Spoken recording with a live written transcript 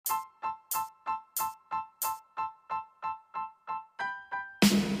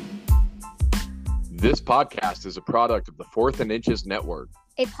This podcast is a product of the Fourth and Inches Network,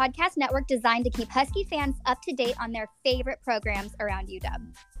 a podcast network designed to keep Husky fans up to date on their favorite programs around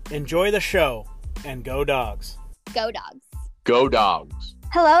UW. Enjoy the show and go Dogs. Go Dogs. Go Dogs.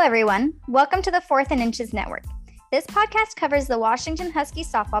 Hello, everyone. Welcome to the Fourth and Inches Network. This podcast covers the Washington Husky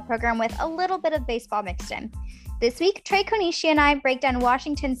softball program with a little bit of baseball mixed in. This week, Trey Konishi and I break down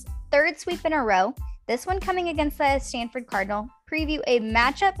Washington's third sweep in a row, this one coming against the Stanford Cardinal, preview a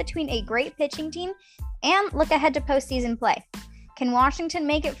matchup between a great pitching team, and look ahead to postseason play. Can Washington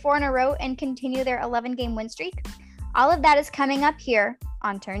make it 4 in a row and continue their 11-game win streak? All of that is coming up here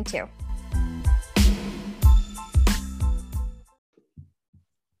on Turn 2.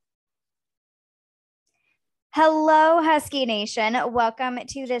 Hello, Husky Nation. Welcome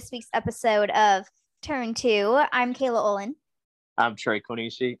to this week's episode of Turn 2. I'm Kayla Olin. I'm Trey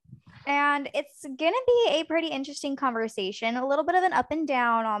Konishi. And it's going to be a pretty interesting conversation, a little bit of an up and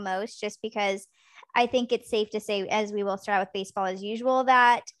down almost, just because I think it's safe to say, as we will start out with baseball as usual,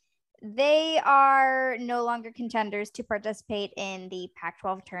 that they are no longer contenders to participate in the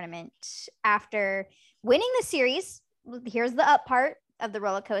Pac-12 tournament. After winning the series, here's the up part of the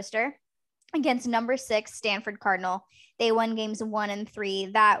roller coaster, against number 6 Stanford Cardinal. They won games 1 and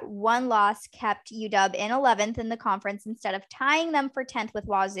 3. That one loss kept UW in 11th in the conference instead of tying them for 10th with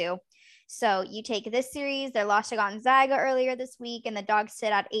Wazoo. So you take this series, their loss to Gonzaga earlier this week, and the Dogs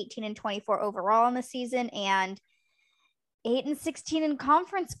sit at 18 and 24 overall in the season and 8 and 16 in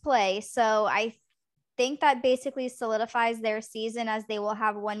conference play. So I think that basically solidifies their season, as they will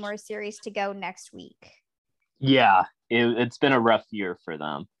have one more series to go next week. Yeah, it's been a rough year for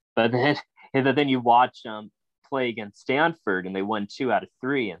them. But then you watch them play against Stanford, and they won 2 out of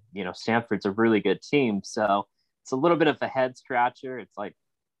 3. And, you know, Stanford's a really good team. So it's a little bit of a head scratcher. It's like,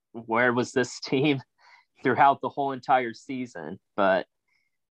 where was this team throughout the whole entire season? But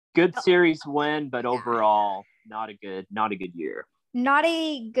good series win, but overall not a good year. Not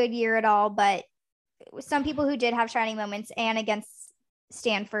a good year at all, but some people who did have shining moments, and against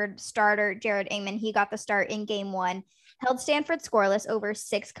Stanford starter Jared Ingman, he got the start in game 1, held Stanford scoreless over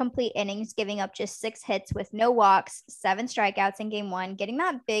 6 complete innings, giving up just 6 hits with no walks, 7 strikeouts in game 1, getting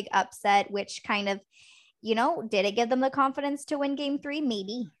that big upset, which kind of, you know, did it give them the confidence to win game 3?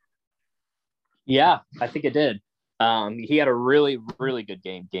 Maybe. Yeah, I think it did. He had a really, really good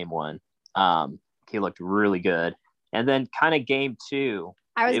game 1. He looked really good. And then kind of game 2.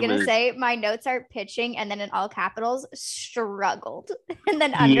 I was going to say, my notes are pitching, and then in all capitals, struggled, and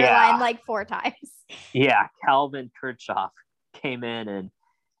then underlined like 4 times. Yeah, Calvin Kirchhoff came in, and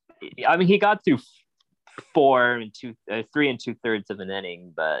I mean, he got through 3 2/3 of an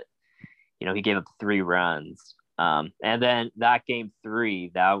inning, but, you know, he gave up 3 runs. And then that game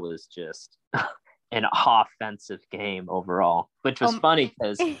 3, that was just an offensive game overall, which was funny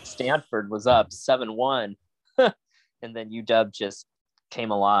because Stanford was up 7-1, and then UW just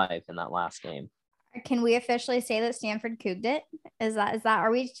came alive in that last game. Can we officially say that Stanford couged it? Is that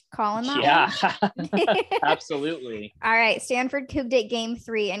are we calling that? Yeah, absolutely. All right, Stanford couged it game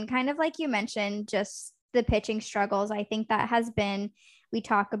 3, and kind of like you mentioned, just the pitching struggles. I think that has been, we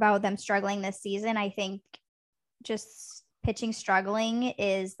talk about them struggling this season. I think just pitching struggling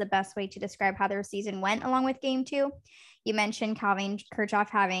is the best way to describe how their season went, along with game 2. You mentioned Calvin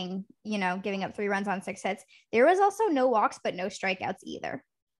Kirchhoff having, you know, giving up 3 runs on 6 hits. There was also no walks, but no strikeouts either.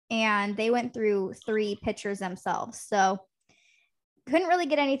 And they went through 3 pitchers themselves. So couldn't really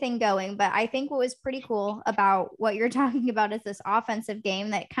get anything going. But I think what was pretty cool about what you're talking about is this offensive game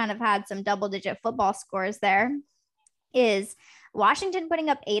that kind of had some double-digit football scores there, is Washington putting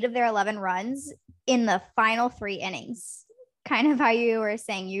up 8 of their 11 runs in the final 3 innings. Kind of how you were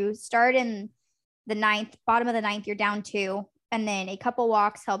saying, you start in the 9th, bottom of the 9th, you're down 2, and then a couple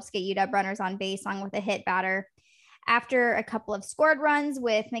walks helps get UW runners on base along with a hit batter. After a couple of scored runs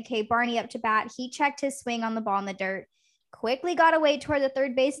with McKay Barney up to bat, he checked his swing on the ball in the dirt, quickly got away toward the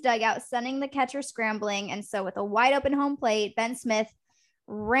third base dugout, sending the catcher scrambling. And so with a wide open home plate, Ben Smith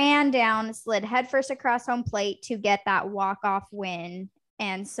ran down, slid headfirst across home plate to get that walk-off win.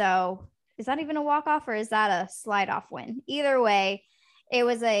 And so is that even a walk-off, or is that a slide-off win? Either way, it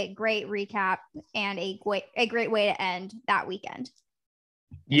was a great recap and a great way to end that weekend.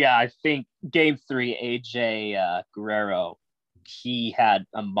 Yeah, I think game 3, AJ Guerrero, he had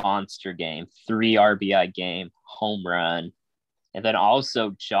a monster game, 3 RBI game, home run. And then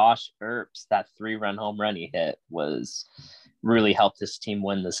also Josh Earps, that 3-run home run he hit was really helped his team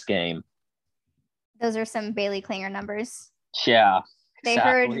win this game. Those are some Bailey Klinger numbers. Yeah. They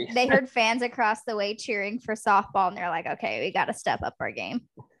exactly. heard fans across the way cheering for softball, and they're like, okay, we got to step up our game.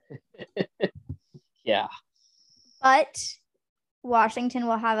 Yeah. But Washington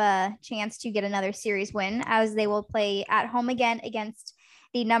will have a chance to get another series win as they will play at home again against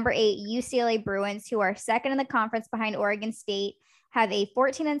the number 8 UCLA Bruins, who are second in the conference behind Oregon State, have a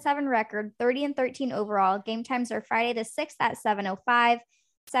 14-7 record, 30-13 overall. Game times are Friday the 6th at 7:05,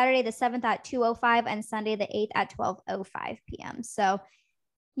 Saturday the 7th at 2:05, and Sunday the 8th at 12:05 p.m. So,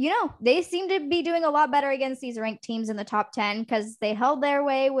 they seem to be doing a lot better against these ranked teams in the top 10 because they held their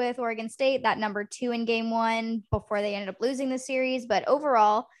way with Oregon State, that number 2 in game 1, before they ended up losing the series. But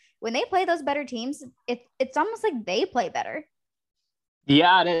overall, when they play those better teams, it's almost like they play better.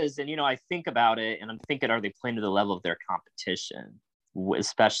 Yeah, it is. And, I think about it and I'm thinking, are they playing to the level of their competition,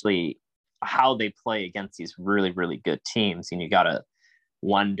 especially how they play against these really, really good teams? And you got to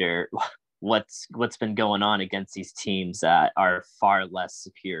wonder what's been going on against these teams that are far less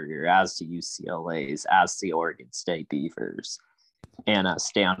superior, as to UCLA's, as the Oregon State Beavers and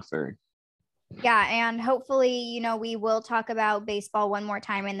Stanford. Yeah, and hopefully, we will talk about baseball one more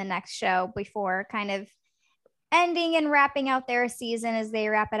time in the next show before kind of ending and wrapping out their season as they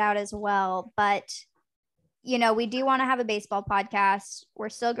wrap it out as well. But, we do want to have a baseball podcast. We're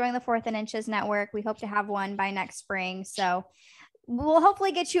still growing the Fourth and Inches Network. We hope to have one by next spring. So we'll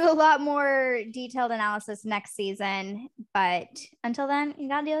hopefully get you a lot more detailed analysis next season. But until then, you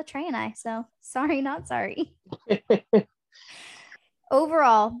got to deal with Trey and I. So sorry, not sorry.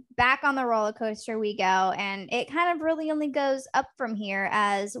 Overall, back on the roller coaster we go. And it kind of really only goes up from here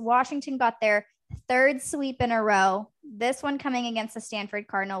as Washington got their 3rd sweep in a row. This one coming against the Stanford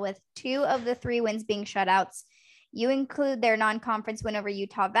Cardinal, with 2 of the 3 wins being shutouts. You include their non-conference win over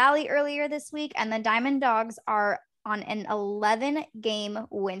Utah Valley earlier this week, and the Diamond Dogs are on an 11-game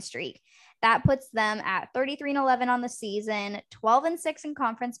win streak. That puts them at 33-11 on the season, 12-6 in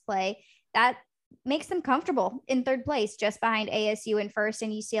conference play. That makes them comfortable in 3rd place, just behind ASU in 1st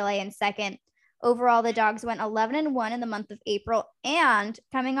and UCLA in 2nd. Overall, the Dogs went 11-1 in the month of April, and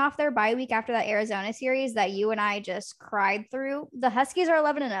coming off their bye week after that Arizona series that you and I just cried through, the Huskies are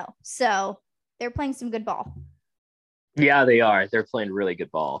 11-0. So they're playing some good ball. Yeah, they are. They're playing really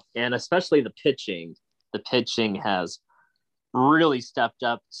good ball. And especially the pitching. The pitching has really stepped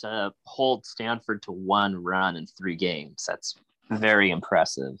up to hold Stanford to 1 run in 3 games. That's very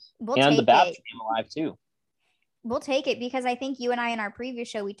impressive. And the bats came alive too. We'll take it because I think you and I in our previous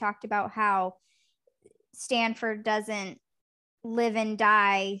show, we talked about how Stanford doesn't live and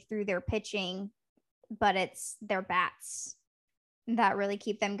die through their pitching, but it's their bats that really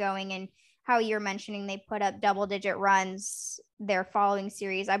keep them going. And how you're mentioning they put up double-digit runs their following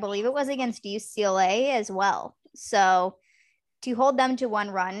series. I believe it was against UCLA as well. So to hold them to 1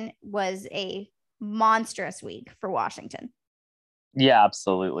 run was a monstrous week for Washington. Yeah,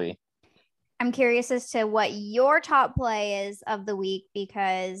 absolutely. I'm curious as to what your top play is of the week,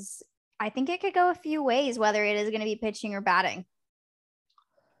 because I think it could go a few ways, whether it is going to be pitching or batting.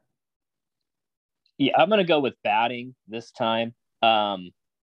 Yeah, I'm going to go with batting this time. Give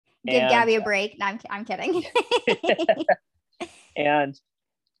Gabby a break. No, I'm kidding. And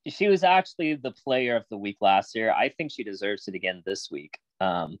she was actually the player of the week last year. I think she deserves it again this week.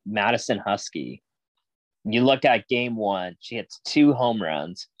 Madison Husky. You look at game 1, she hits 2 home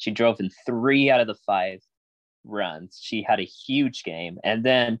runs. She drove in 3 out of the 5 runs. She had a huge game. And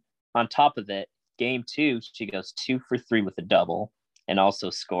then on top of it, game 2, she goes 2 for 3 with a double and also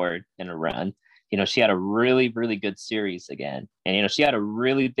scored in a run. She had a really, really good series again. And, she had a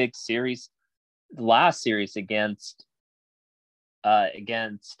really big series last series against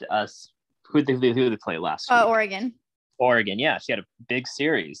us. Who did they play last week? Oregon. Yeah. She had a big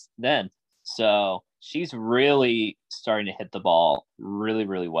series then. So she's really starting to hit the ball really,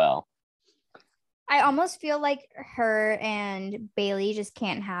 really well. I almost feel like her and Bailey just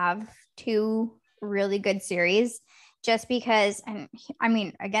can't have 2 really good series just because, and I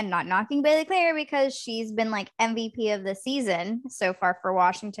mean, again, not knocking Bailey Klinger because she's been like MVP of the season so far for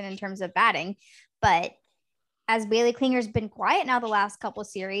Washington in terms of batting. But as Bailey Klinger's been quiet now the last couple of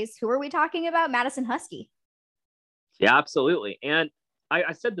series, who are we talking about? Madison Husky. Yeah, absolutely. And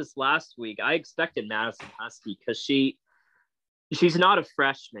I said this last week. I expected Madison Husky because she's not a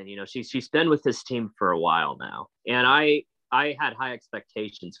freshman. She's been with this team for a while now, and I had high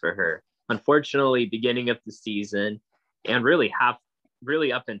expectations for her. Unfortunately, beginning of the season, and really up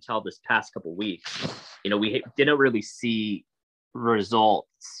until this past couple weeks, we didn't really see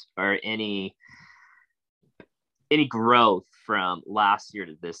results or any growth from last year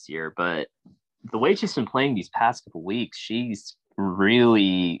to this year. But the way she's been playing these past couple weeks, she's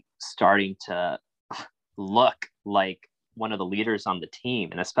really starting to look like one of the leaders on the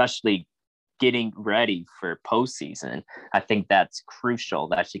team, and especially getting ready for postseason. I think that's crucial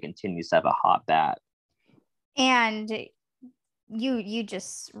that she continues to have a hot bat. And You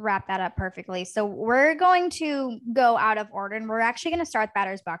just wrap that up perfectly. So we're going to go out of order, and we're actually going to start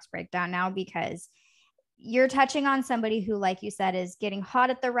batter's box breakdown now, because you're touching on somebody who, like you said, is getting hot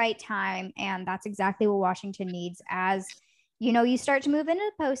at the right time. And that's exactly what Washington needs, as you start to move into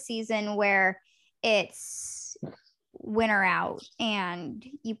the postseason where it's win or out and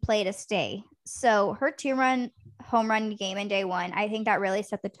you play to stay. So her 2-run home run game in day one, I think that really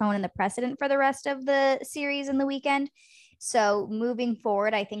set the tone and the precedent for the rest of the series in the weekend. So moving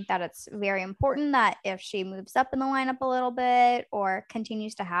forward, I think that it's very important that if she moves up in the lineup a little bit or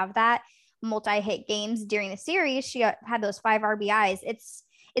continues to have that multi-hit games during the series, she had those 5 RBIs.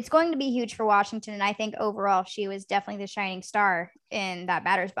 It's going to be huge for Washington. And I think overall, she was definitely the shining star in that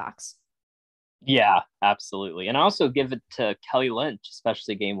batter's box. Yeah, absolutely. And I also give it to Kelly Lynch,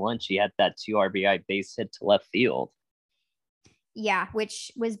 especially game 1. She had that 2 RBI base hit to left field. Yeah,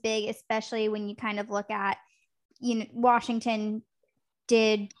 which was big, especially when you kind of look at, Washington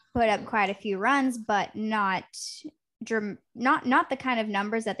did put up quite a few runs, but not the kind of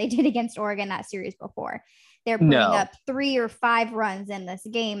numbers that they did against Oregon that series before. They're putting up 3 or 5 runs in this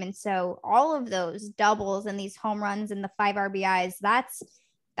game. And so all of those doubles and these home runs and the 5 RBIs, that's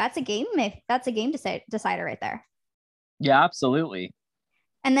a game. That's a game decider right there. Yeah, absolutely.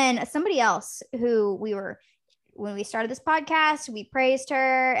 And then somebody else who when we started this podcast, we praised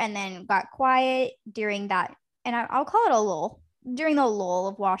her and then got quiet during that. And I'll call it a lull, during the lull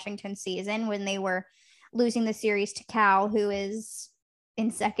of Washington season, when they were losing the series to Cal, who is in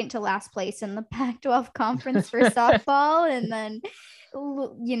second to last place in the Pac-12 conference for softball. And then,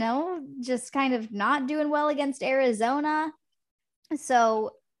 just kind of not doing well against Arizona.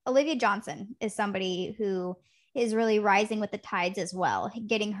 So Olivia Johnson is somebody who is really rising with the tides as well,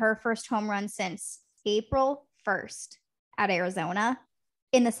 getting her first home run since April 1st at Arizona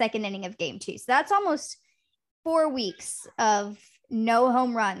in the second inning of game 2. So that's almost 4 weeks of no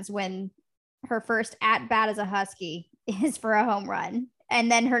home runs, when her first at bat as a Husky is for a home run.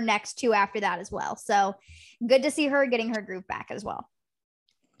 And then her next 2 after that as well. So good to see her getting her groove back as well.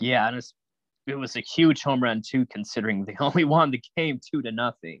 Yeah, and it was a huge home run too, considering they only won the game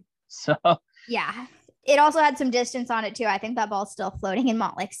 2-0. So yeah, it also had some distance on it too. I think that ball's still floating in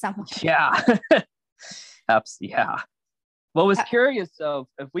Montlake somewhere. Yeah. Yeah. What was curious though,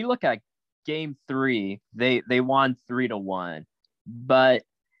 if we look at game 3, they won 3-1. But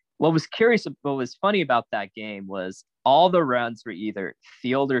what was funny about that game was all the runs were either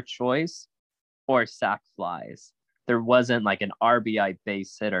fielder choice or sac flies. There wasn't like an RBI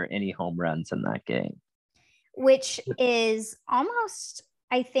base hit or any home runs in that game. Which is almost,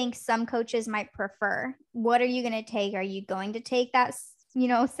 I think some coaches might prefer. What are you going to take? Are you going to take that,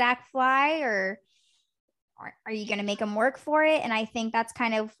 sac fly, or are you going to make them work for it? And I think that's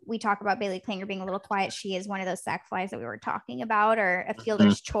kind of, we talk about Bailey Klinger being a little quiet. She is one of those sac flies that we were talking about, or a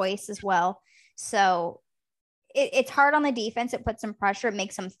fielder's choice as well. So it's hard on the defense. It puts some pressure. It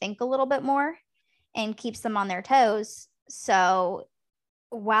makes them think a little bit more and keeps them on their toes. So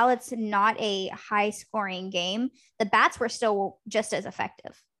while it's not a high scoring game, the bats were still just as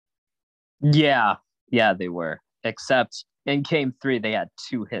effective. Yeah, they were. Except in game 3, they had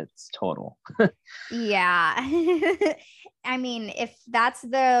 2 hits total. Yeah. I mean, if that's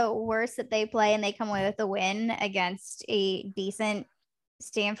the worst that they play and they come away with a win against a decent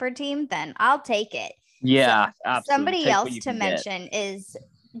Stanford team, then I'll take it. Yeah, so, absolutely. Somebody else to mention is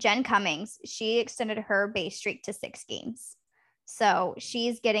Jen Cummings. She extended her base streak to 6 games. So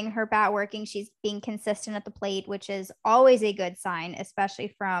she's getting her bat working. She's being consistent at the plate, which is always a good sign,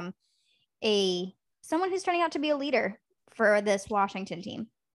 especially from someone who's turning out to be a leader for this Washington team.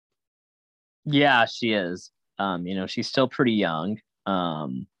 Yeah, she is. She's still pretty young,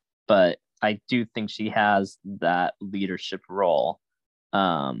 but I do think she has that leadership role,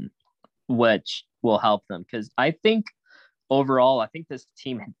 which will help them, because I think overall, I think this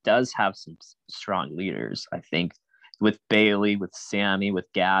team does have some strong leaders. I think with Bailey, with Sammy, with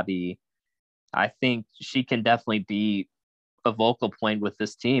Gabby, I think she can definitely be a vocal point with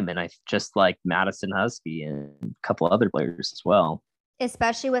this team. And I just like Madison Husky and a couple other players as well.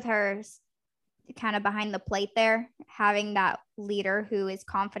 Especially with her kind of behind the plate there, having that leader who is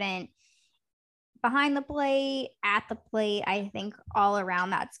confident behind the plate, at the plate. I think all around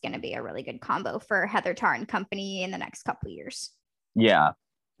that's going to be a really good combo for Heather Tarr and company in the next couple of years. Yeah.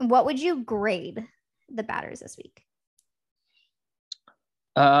 What would you grade the batters this week?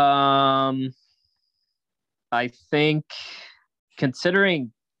 I think,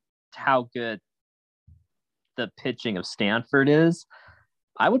 considering how good the pitching of Stanford is,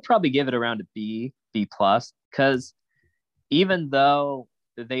 I would probably give it around a B+, because even though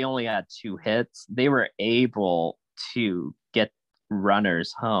they only had 2 hits, they were able to get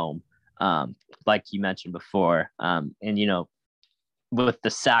runners home, like you mentioned before. And, with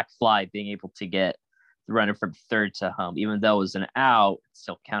the sack fly being able to get the runner from third to home, even though it was an out, it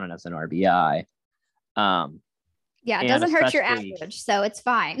still counted as an RBI. It doesn't hurt your average, so it's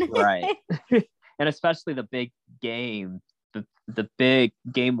fine. Right. And especially the big game, the big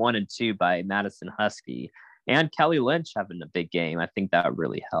game 1 and 2 by Madison Husky and Kelly Lynch having a big game. I think that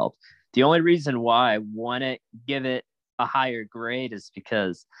really helped. The only reason why I want to give it a higher grade is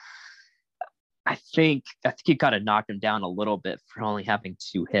because I think you got to knock him down a little bit for only having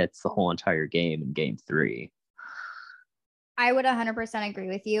 2 hits the whole entire game in game 3. I would 100% agree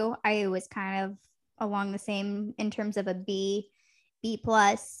with you. I was kind of along the same in terms of a B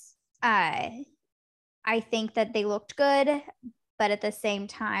plus. I think that they looked good, but at the same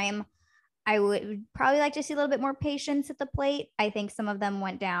time, I would probably like to see a little bit more patience at the plate. I think some of them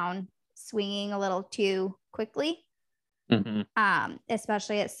went down swinging a little too quickly,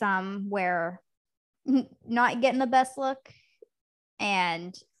 especially at some where not getting the best look,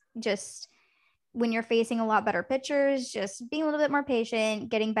 and just when you're facing a lot better pitchers, just being a little bit more patient,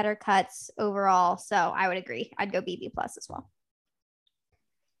 getting better cuts overall. So I would agree. I'd go BB plus as well.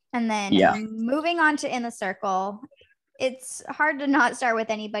 And then moving on to In the Circle, it's hard to not start with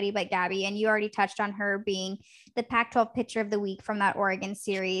anybody but Gabby. And you already touched on her being the Pac-12 pitcher of the week from that Oregon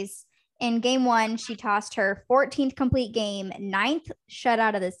series. In game 1, she tossed her 14th complete game, 9th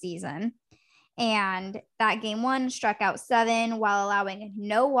shutout of the season. And that game 1 struck out 7 while allowing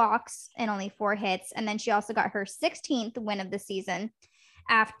no walks and only 4 hits. And then she also got her 16th win of the season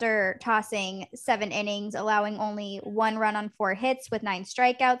after tossing 7 innings, allowing only 1 run on 4 hits with 9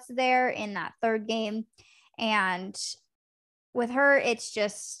 strikeouts there in that third game. And with her, it's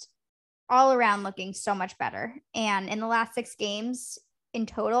just all around looking so much better. And in the last 6 games in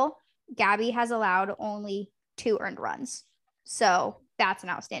total, Gabby has allowed only 2 earned runs. So that's an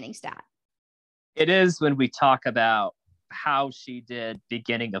outstanding stat. It is when we talk about how she did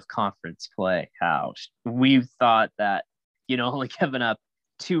beginning of conference play, how we thought that, only giving up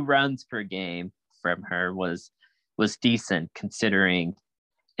 2 runs per game from her was decent, considering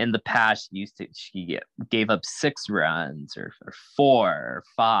in the past she gave up 6 runs or 4 or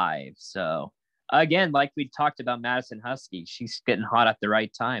 5. So again, like we talked about Madison Husky, she's getting hot at the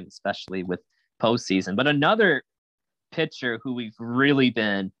right time, especially with postseason. But another pitcher who we've really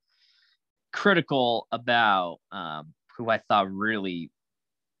been critical about, who I thought really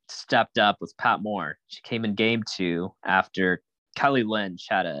stepped up, was Pat Moore. She came in game 2 after Kelly Lynch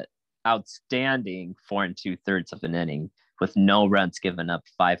had an outstanding 4 2/3 of an inning with no runs given up,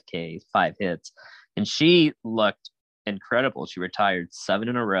 5 Ks, 5 hits. And she looked incredible. She retired 7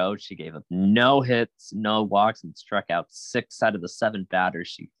 in a row. She gave up no hits, no walks, and struck out 6 out of the 7 batters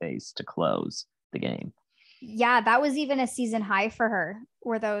she faced to close the game. Yeah, that was even a season high for her,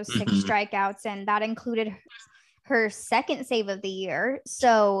 were those 6 strikeouts, and that included her second save of the year.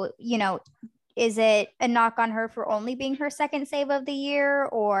 So, is it a knock on her for only being her second save of the year,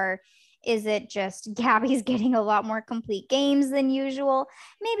 or is it just Gabby's getting a lot more complete games than usual?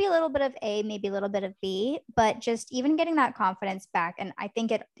 Maybe a little bit of A, maybe a little bit of B, but just even getting that confidence back. And I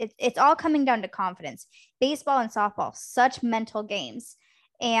think it's all coming down to confidence. Baseball and softball, such mental games.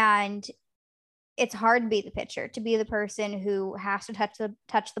 And it's hard to be the pitcher, to be the person who has to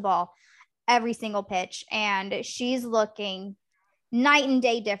touch the ball every single pitch. And she's looking night and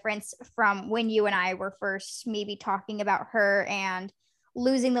day difference from when you and I were first maybe talking about her and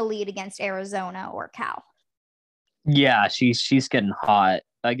losing the lead against Arizona or Cal. Yeah, she's getting hot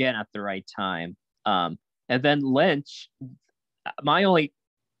again at the right time. And then Lynch, my only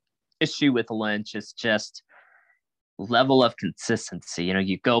issue with Lynch is just level of consistency.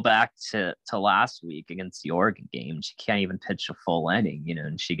 You go back to last week against the Oregon game, she can't even pitch a full inning,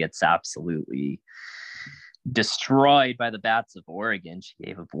 and she gets absolutely destroyed by the bats of Oregon. She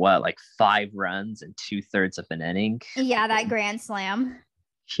gave up 5 runs in 2/3 of an inning. Yeah, that grand slam.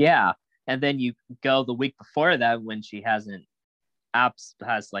 Yeah. And then you go the week before that when she has a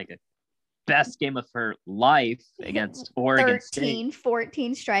best game of her life against Oregon 13,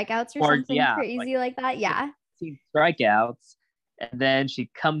 14 strikeouts or something crazy like that. Yeah. 13 strikeouts. And then she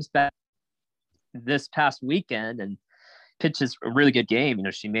comes back this past weekend and pitches a really good game.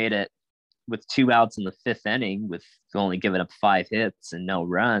 She made it with 2 outs in the 5th inning with only giving up 5 hits and no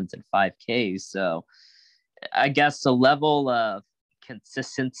runs and 5 Ks. So I guess the level of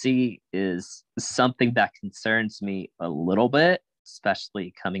consistency is something that concerns me a little bit,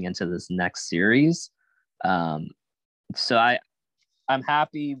 especially coming into this next series. So I'm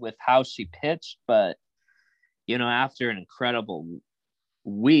happy with how she pitched, but after an incredible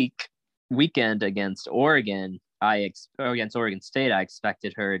weekend against Oregon, against Oregon State, I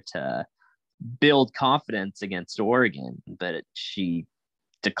expected her to build confidence against Oregon, but she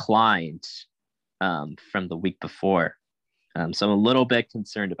declined from the week before. So I'm a little bit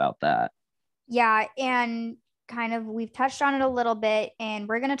concerned about that. Yeah, and kind of we've touched on it a little bit, and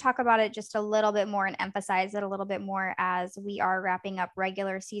we're going to talk about it just a little bit more and emphasize it a little bit more as we are wrapping up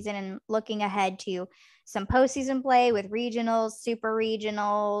regular season and looking ahead to some postseason play with regionals, super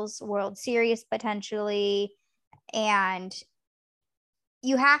regionals, World Series potentially. And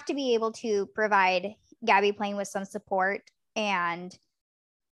you have to be able to provide Gabby Plain with some support and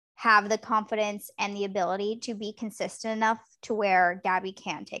have the confidence and the ability to be consistent enough to where Gabby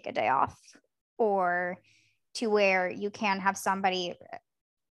can take a day off, or to where you can have somebody,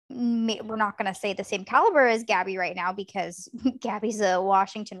 we're not going to say the same caliber as Gabby right now because Gabby's a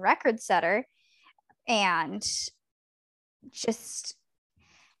Washington record setter, and just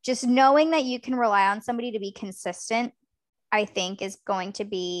knowing that you can rely on somebody to be consistent, I think is going to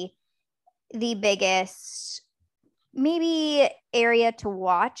be the biggest maybe area to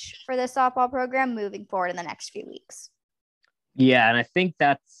watch for the softball program moving forward in the next few weeks. Yeah, and I think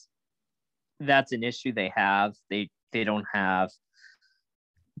that's an issue they have. They don't have,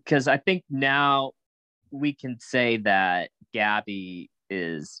 because I think now we can say that Gabby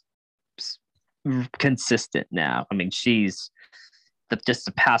is consistent now. I mean, she's just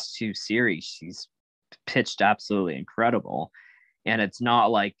the past two series, she's pitched absolutely incredible. And it's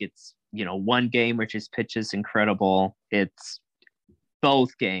not like it's, one game where she pitches incredible. It's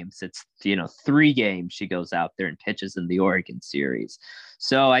both games. It's, 3 games she goes out there and pitches in the Oregon series.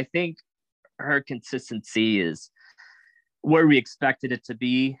 So I think her consistency is where we expected it to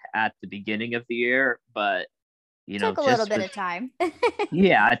be at the beginning of the year, but took a little bit of time.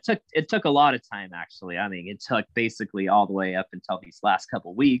 Yeah, it took a lot of time, actually. I mean, it took basically all the way up until these last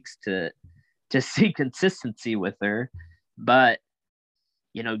couple weeks to see consistency with her. But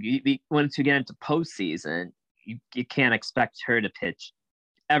once you get into postseason, you can't expect her to pitch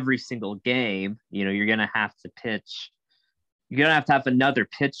every single game. You're gonna have to pitch. You're gonna have to have another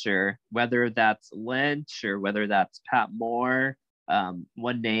pitcher, whether that's Lynch or whether that's Pat Moore.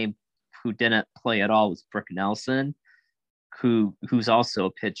 One name who didn't play at all was Brooke Nelson, who's also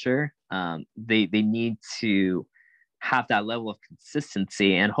a pitcher. They need to have that level of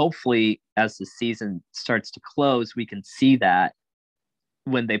consistency, and hopefully, as the season starts to close, we can see that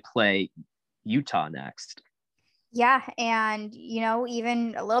when they play Utah next. Yeah, and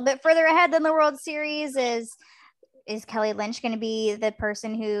even a little bit further ahead than the World Series is Kelly Lynch going to be the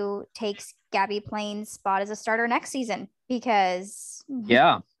person who takes Gabby Plain's spot as a starter next season? Because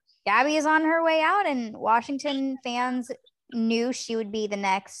Gabby is on her way out, and Washington fans knew she would be the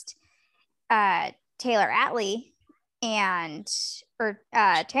next Taylor Atley or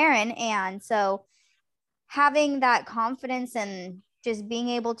Taryn. And so having that confidence and just being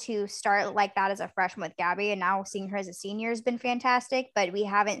able to start like that as a freshman with Gabby, and now seeing her as a senior has been fantastic, but we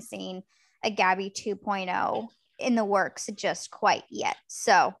haven't seen a Gabby 2.0 in the works just quite yet.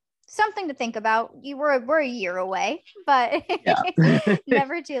 So something to think about. We're a year away, but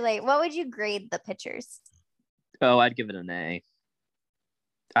never too late. What would you grade the pitchers? Oh, I'd give it an A.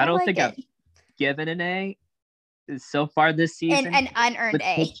 I don't think I've given an A so far this season. An unearned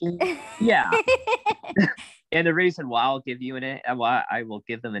A. Yeah. And the reason why I'll give you an A, why I will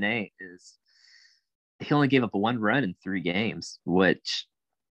give them an A, is he only gave up 1 run in 3 games, which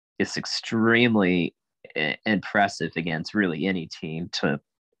is extremely impressive against really any team to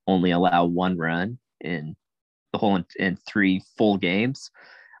only allow 1 run in 3 full games.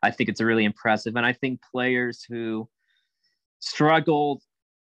 I think it's really impressive. And I think players who struggled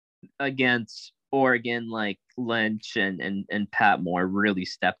against Oregon, like Lynch and Pat Moore, really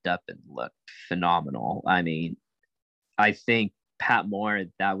stepped up and looked phenomenal. I mean, I think Pat Moore,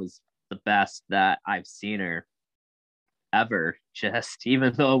 that was the best that I've seen her ever. Just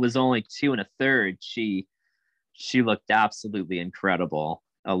even though it was only 2 1/3, she looked absolutely incredible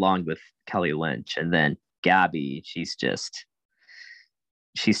along with Kelly Lynch. And then Gabby, she's just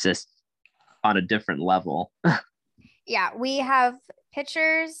on a different level. Yeah, we have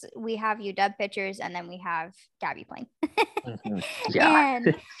pitchers, we have UW pitchers, and then we have Gabby Plain. Yeah.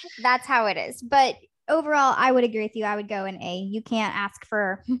 And that's how it is. But overall, I would agree with you. I would go an A. You can't ask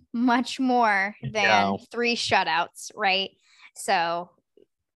for much more than 3 shutouts, right? So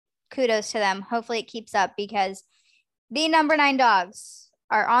kudos to them. Hopefully it keeps up, because the number 9 Dogs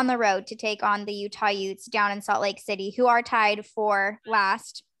are on the road to take on the Utah Utes down in Salt Lake City, who are tied for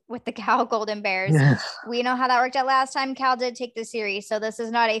last with the Cal Golden Bears. We know how that worked out last time. Cal did take the series, so this is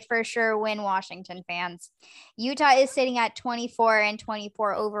not a for sure win, Washington fans. Utah is sitting at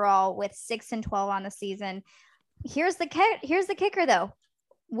 24-24 overall with 6-12 on the season. Here's the kicker, though.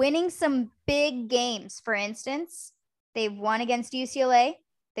 Winning some big games. For instance, they've won against UCLA.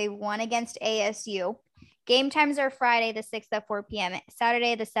 They won against ASU. Game times are Friday the 6th at 4 p.m.,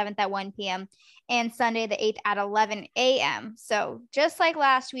 Saturday the 7th at 1 p.m., and Sunday the 8th at 11 a.m. So just like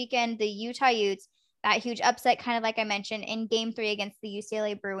last weekend, the Utah Utes, that huge upset, kind of like I mentioned, in Game 3 against the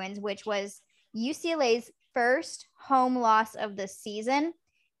UCLA Bruins, which was UCLA's first home loss of the season.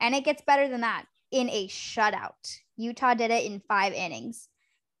 And it gets better than that, in a shutout. Utah did it in 5 innings.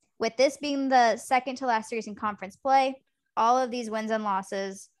 With this being the second to last series in conference play, all of these wins and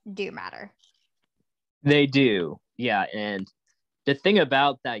losses do matter. They do. Yeah. And the thing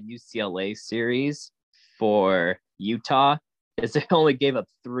about that UCLA series for Utah is they only gave up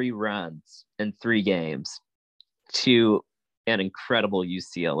 3 runs in 3 games to an incredible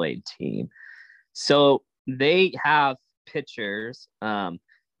UCLA team. So they have pitchers,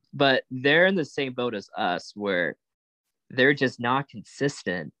 but they're in the same boat as us where they're just not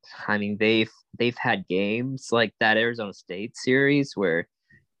consistent. I mean, they've had games like that Arizona State series where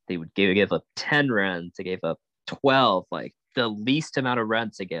they would give up 10 runs, they gave up 12. Like the least amount of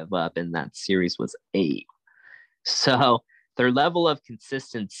runs they gave up in that series was 8. So their level of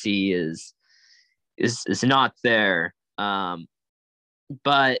consistency is not there.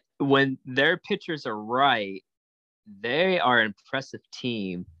 But when their pitchers are right, they are an impressive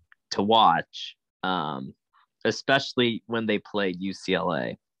team to watch. Especially when they played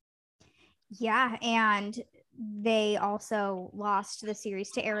UCLA. Yeah, and they also lost the series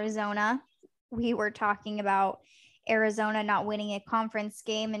to Arizona. We were talking about Arizona not winning a conference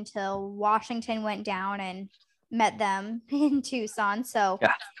game until Washington went down and met them in Tucson. So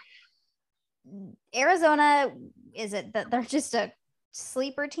yeah. Arizona, is it that they're just a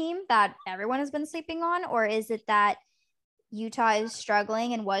sleeper team that everyone has been sleeping on, or is it that Utah is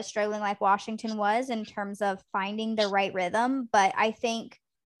struggling and was struggling like Washington was in terms of finding the right rhythm? But I think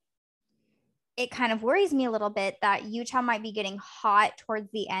it kind of worries me a little bit that Utah might be getting hot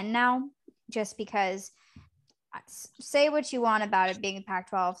towards the end now, just because say what you want about it being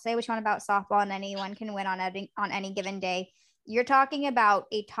Pac-12, say what you want about softball, and anyone can win on any given day. You're talking about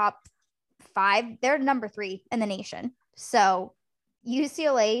a top 5. They're number 3 in the nation. So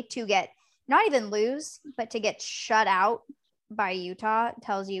UCLA to get not even lose, but to get shut out by Utah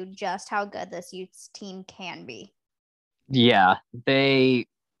tells you just how good this Utes team can be.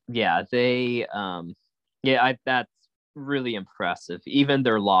 That's really impressive. Even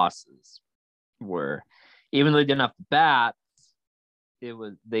their losses were, even though they didn't have the bats,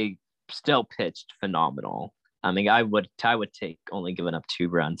 they still pitched phenomenal. I mean, I would take only giving up 2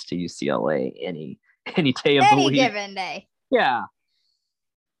 runs to UCLA any day of the week. Any given day. Yeah.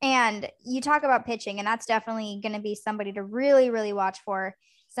 And you talk about pitching, and that's definitely going to be somebody to really, really watch for.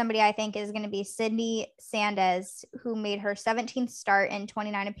 Somebody I think is going to be Sydney Sandez, who made her 17th start in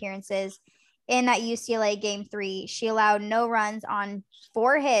 29 appearances in that UCLA Game 3. She allowed no runs on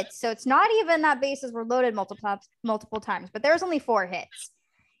 4 hits. So it's not even that bases were loaded multiple times, but there was only 4 hits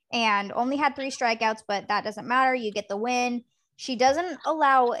and only had 3 strikeouts, but that doesn't matter. You get the win. She doesn't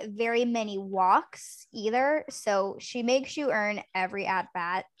allow very many walks either, so she makes you earn every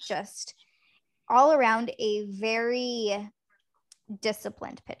at-bat. Just all around a very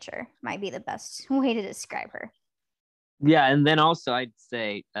disciplined pitcher might be the best way to describe her. Yeah, and then also I'd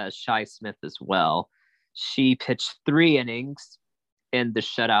say Shi Smith as well. She pitched 3 innings in the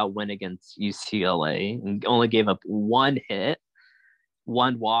shutout win against UCLA and only gave up 1 hit,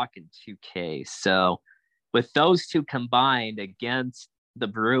 1 walk, and 2 Ks. So with those 2 combined against the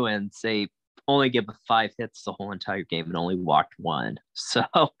Bruins, they only give 5 hits the whole entire game and only walked 1. So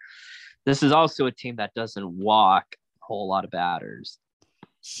this is also a team that doesn't walk a whole lot of batters.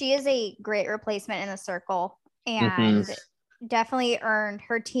 She is a great replacement in the circle and definitely earned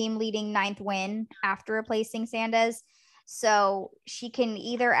her team leading 9th win after replacing Sandez. So she can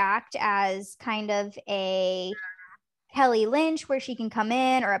either act as kind of a Kelly Lynch where she can come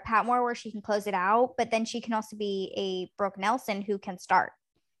in, or a Pat Moore where she can close it out, but then she can also be a Brooke Nelson who can start.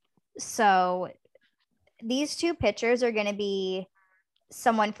 So these 2 pitchers are going to be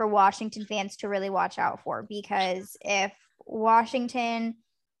someone for Washington fans to really watch out for, because if Washington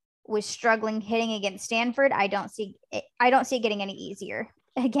was struggling hitting against Stanford, I don't see it getting any easier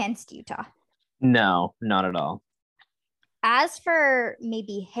against Utah. No, not at all. As for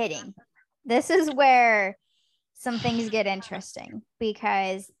maybe hitting, this is where some things get interesting,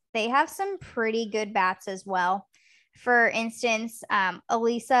 because they have some pretty good bats as well. For instance,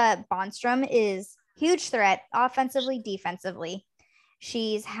 Elisa Bondstrom is huge threat offensively, defensively.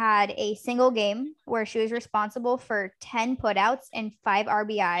 She's had a single game where she was responsible for 10 putouts and 5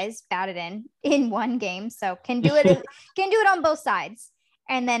 RBIs batted in one game. So can do it on both sides.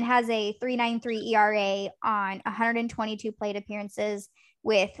 And then has a 3.93 ERA on 122 plate appearances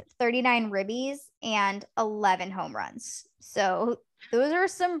with 39 ribbies and 11 home runs. So those are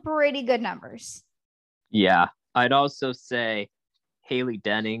some pretty good numbers. Yeah. I'd also say Haley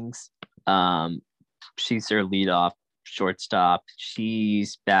Dennings. She's their leadoff shortstop.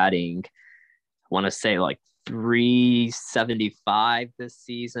 She's batting, I want to say like 375 this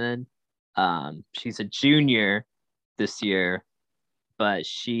season. She's a junior this year, but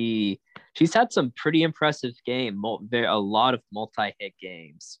she's had some pretty impressive game. A lot of multi-hit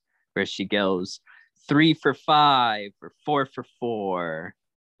games where she goes 3 for 5 or 4 for 4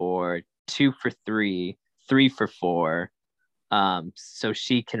 or 2 for 3, 3 for 4. So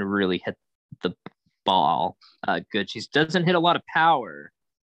she can really hit the ball good. She doesn't hit a lot of power,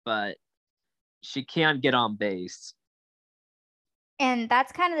 but she can get on base. And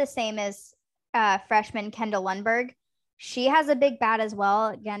that's kind of the same as freshman Kendall Lundberg. She has a big bat as well.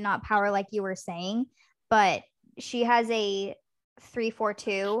 Again, not power like you were saying, but she has a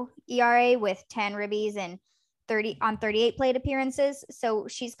 3.42 ERA with 10 ribbies and 38 plate appearances. So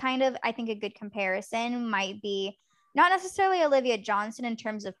she's kind of, I think, a good comparison might be not necessarily Olivia Johnson in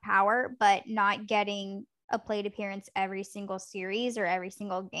terms of power, but not getting a plate appearance every single series or every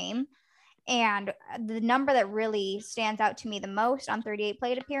single game. And the number that really stands out to me the most on 38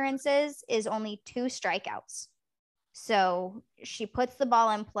 plate appearances is only 2 strikeouts. So she puts the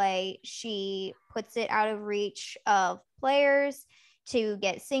ball in play. She puts it out of reach of players to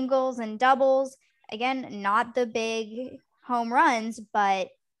get singles and doubles. Again, not the big home runs, but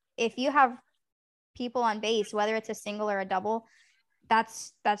if you have people on base, whether it's a single or a double,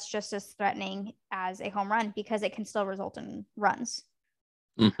 that's just as threatening as a home run because it can still result in runs.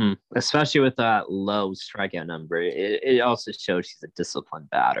 Mm-hmm. Especially with that low strikeout number, it also shows she's a disciplined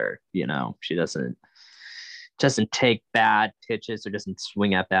batter. You know, she doesn't take bad pitches or doesn't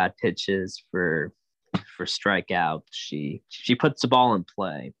swing at bad pitches for strikeouts. She puts the ball in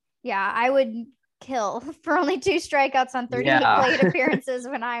play. Yeah, I would kill for only 2 strikeouts on 38 plate appearances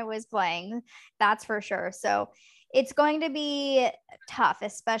when I was playing. That's for sure. So it's going to be tough,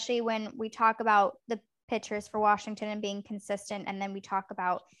 especially when we talk about the pitchers for Washington and being consistent. And then we talk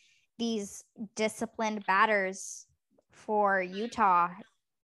about these disciplined batters for Utah.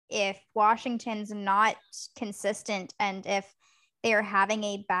 If Washington's not consistent and if they're having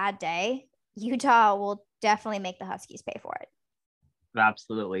a bad day, Utah will definitely make the Huskies pay for it.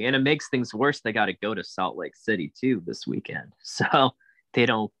 Absolutely. And it makes things worse. They got to go to Salt Lake City too this weekend. So they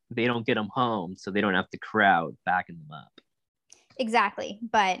don't get them home. So they don't have the crowd backing them up. Exactly.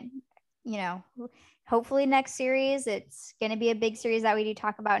 But, you know, hopefully next series, it's going to be a big series that we do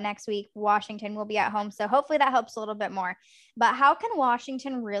talk about next week. Washington will be at home. So hopefully that helps a little bit more. But how can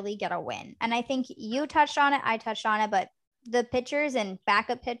Washington really get a win? And I think you touched on it. I touched on it. But the pitchers and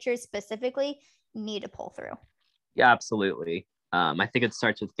backup pitchers specifically need to pull through. Yeah, absolutely. I think it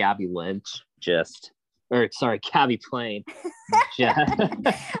starts with Gabby Lynch, Gabby Plain.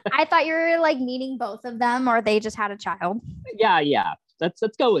 I thought you were like meaning both of them, or they just had a child. Yeah. Let's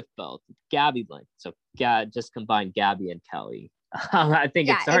go with both. Gabby Lynch. So just combine Gabby and Kelly. I think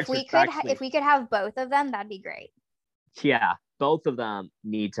it starts if we could have both of them, that'd be great. Yeah, both of them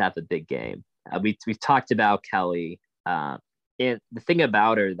need to have a big game. We've talked about Kelly. And the thing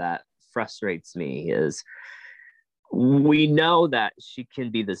about her that frustrates me is we know that she can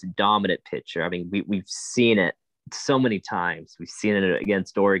be this dominant pitcher. I mean, we've seen it so many times. We've seen it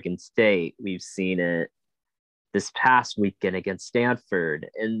against Oregon State. We've seen it this past weekend against Stanford.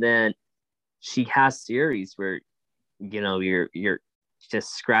 And then she has series where, you know, you're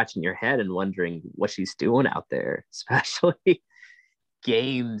just scratching your head and wondering what she's doing out there, especially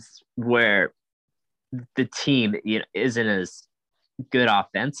games where the team, you know, isn't as good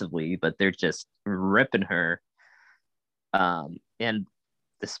offensively, but they're just ripping her. And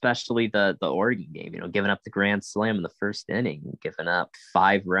especially the Oregon game, you know, giving up the grand slam in the first inning, giving up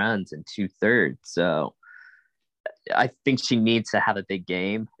 5 runs in 2/3. So I think she needs to have a big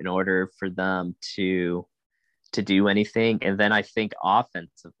game in order for them to do anything. And then I think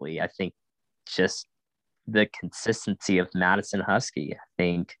offensively, I think just the consistency of Madison Husky. I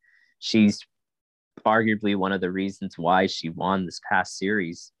think she's arguably one of the reasons why she won this past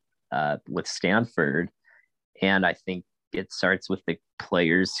series with Stanford. And I think it starts with the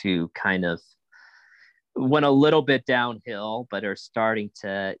players who kind of went a little bit downhill, but are starting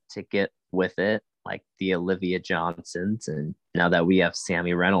to get with it, like the Olivia Johnsons. And now that we have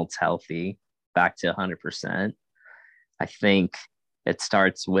Sammy Reynolds healthy, back to 100%, I think it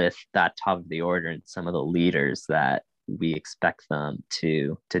starts with that top of the order and some of the leaders that we expect them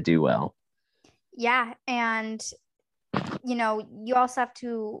to do well. Yeah, and you also have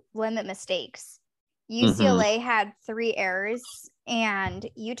to limit mistakes. UCLA had 3 errors and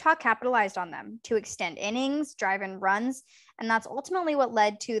Utah capitalized on them to extend innings, drive in runs, and that's ultimately what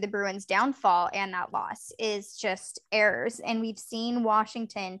led to the Bruins' downfall and that loss is just errors. And we've seen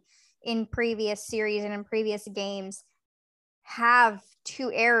Washington in previous series and in previous games have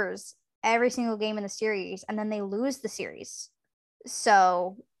 2 errors every single game in the series, and then they lose the series.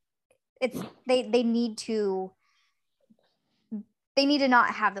 So they need to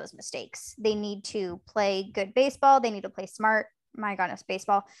not have those mistakes. They need to play good baseball. They need to play smart. My goodness,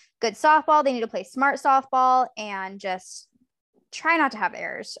 baseball. Good softball. They need to play smart softball and just try not to have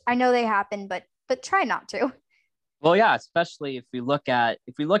errors. I know they happen, but try not to. Well, yeah, especially if we look at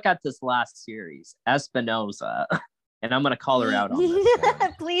this last series, Espinosa, and I'm going to call her out on this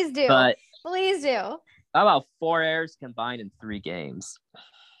one. Please do. Please do. About 4 errors combined in 3 games.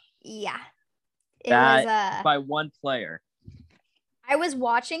 Yeah. That was by one player. I was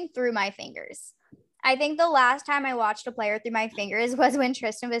watching through my fingers. I think the last time I watched a player through my fingers was when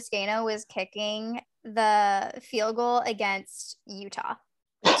Tristan Vizcaino was kicking the field goal against Utah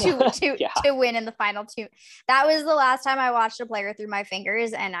to win in the final 2. That was the last time I watched a player through my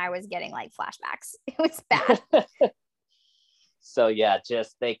fingers, and I was getting like flashbacks. It was bad. So yeah,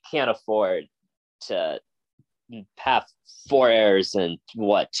 just they can't afford to have 4 errors in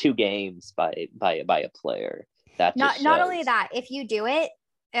 2 games by a player. That not only that, if you do it,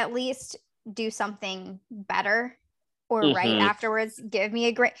 at least do something better or right afterwards. Give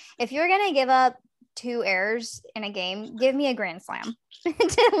me if you're gonna give up 2 errors in a game, give me a grand slam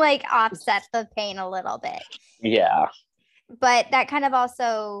to like offset the pain a little bit. Yeah. But that kind of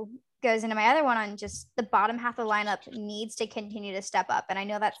also goes into my other one on just the bottom half of the lineup needs to continue to step up. And I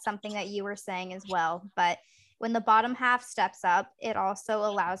know that's something that you were saying as well, but when the bottom half steps up, it also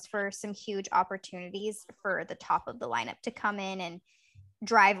allows for some huge opportunities for the top of the lineup to come in and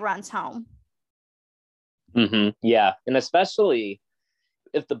drive runs home. Yeah. And especially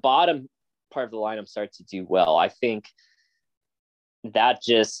if the bottom part of the lineup starts to do well, I think that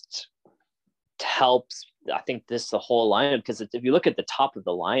just helps. I think the whole lineup, because if you look at the top of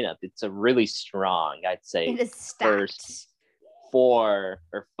the lineup, it's a really strong, I'd say, it is first 4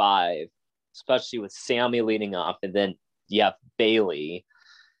 or 5, especially with Sammy leading off, and then you have Bailey,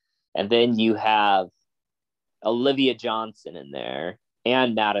 and then you have Olivia Johnson in there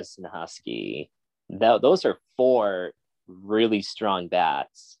and Madison Husky. Those are 4 really strong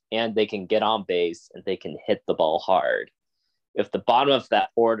bats, and they can get on base and they can hit the ball hard. If the bottom of that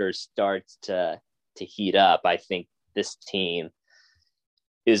order starts to heat up, I think this team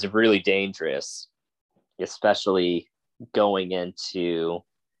is really dangerous, especially going into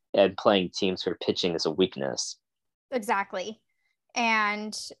and playing teams who are pitching as a weakness. Exactly.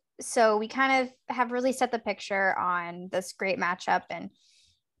 And so we kind of have really set the picture on this great matchup and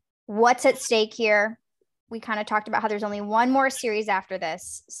what's at stake here. We kind of talked about how there's only one more series after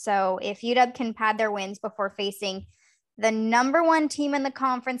this. So if UW can pad their wins before facing the number 1 team in the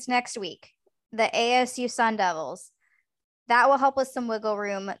conference next week, the ASU Sun Devils, that will help with some wiggle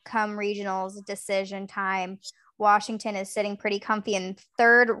room come regionals decision time. Washington is sitting pretty comfy in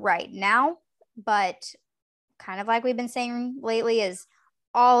 3rd right now, but kind of like we've been saying lately is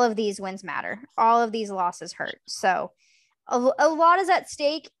all of these wins matter. All of these losses hurt. So a lot is at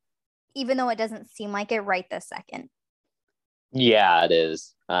stake, even though it doesn't seem like it right this second. Yeah, it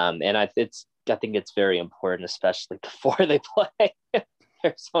is. And I think it's very important, especially before they play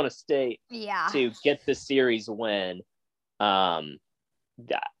Arizona State, to get the series win. I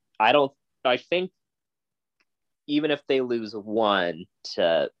think even if they lose 1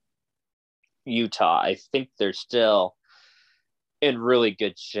 to Utah, I think they're still in really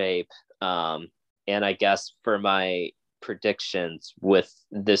good shape. And I guess for my predictions with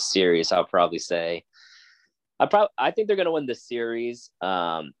this series, I'll probably say I think they're going to win this series.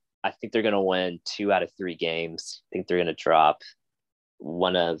 I think they're going to win 2 out of 3 games. I think they're going to drop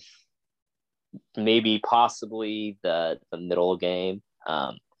one of maybe possibly the middle game,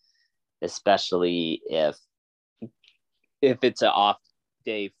 especially if it's an off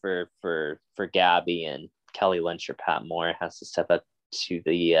day for Gabby and Kelly Lynch or Pat Moore has to step up to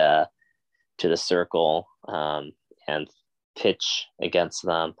the circle and pitch against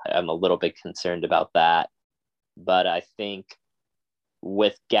them. I'm a little bit concerned about that, but I think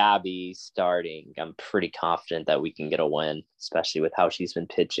with Gabby starting, I'm pretty confident that we can get a win, especially with how she's been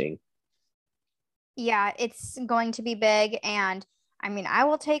pitching. Yeah, it's going to be big. And I mean, I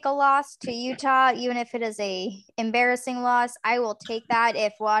will take a loss to Utah, even if it is a embarrassing loss. I will take that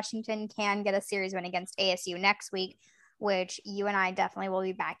if Washington can get a series win against ASU next week, which you and I definitely will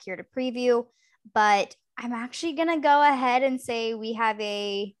be back here to preview. But I'm actually going to go ahead and say we have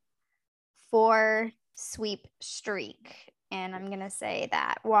a 4 sweep streak. And I'm going to say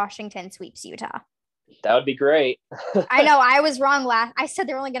that Washington sweeps Utah. That would be great. I know I was wrong last. I said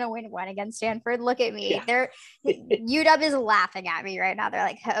they're only going to win one against Stanford. Look at me. Yeah. UW is laughing at me right now. They're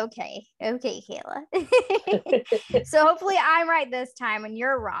like, okay, Kayla. So hopefully I'm right this time and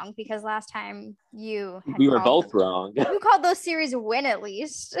you're wrong, because last time we were both wrong. You called those series a win at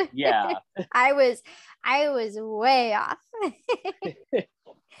least. Yeah. I was way off.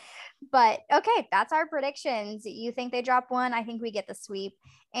 But okay, that's our predictions. You think they drop one? I think we get the sweep.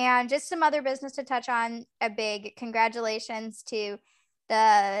 And just some other business to touch on. A big congratulations to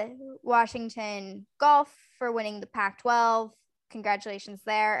the Washington Golf for winning the Pac-12. Congratulations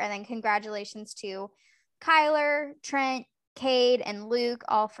there. And then congratulations to Kyler, Trent, Cade, and Luke,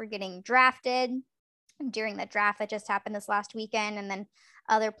 all for getting drafted during the draft that just happened this last weekend. And then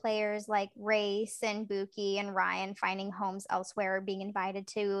other players like Race and Buki and Ryan finding homes elsewhere, being invited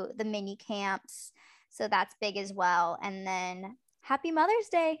to the mini camps. So that's big as well. And then happy Mother's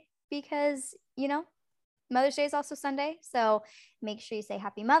Day, because, Mother's Day is also Sunday. So make sure you say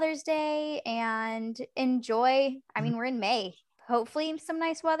happy Mother's Day and enjoy. I mean, we're in May. Hopefully some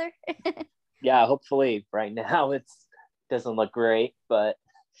nice weather. Yeah, hopefully. Right now it doesn't look great, but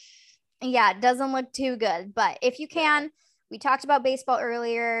yeah, it doesn't look too good. But if you can, we talked about baseball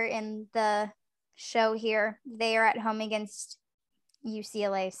earlier in the show here. They are at home against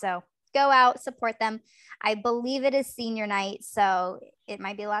UCLA. So go out, support them. I believe it is senior night, so it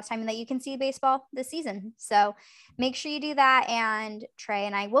might be the last time that you can see baseball this season. So make sure you do that. And Trey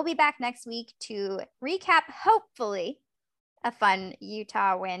and I will be back next week to recap, hopefully, a fun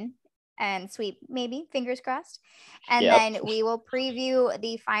Utah win and sweep, maybe, fingers crossed. And then we will preview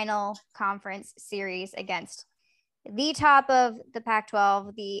the final conference series against the top of the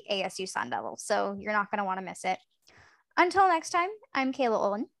Pac-12, the ASU Sun Devils. So you're not going to want to miss it. Until next time, I'm Kayla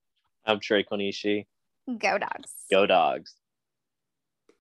Olin. I'm Trey Konishi. Go Dogs. Go Dogs.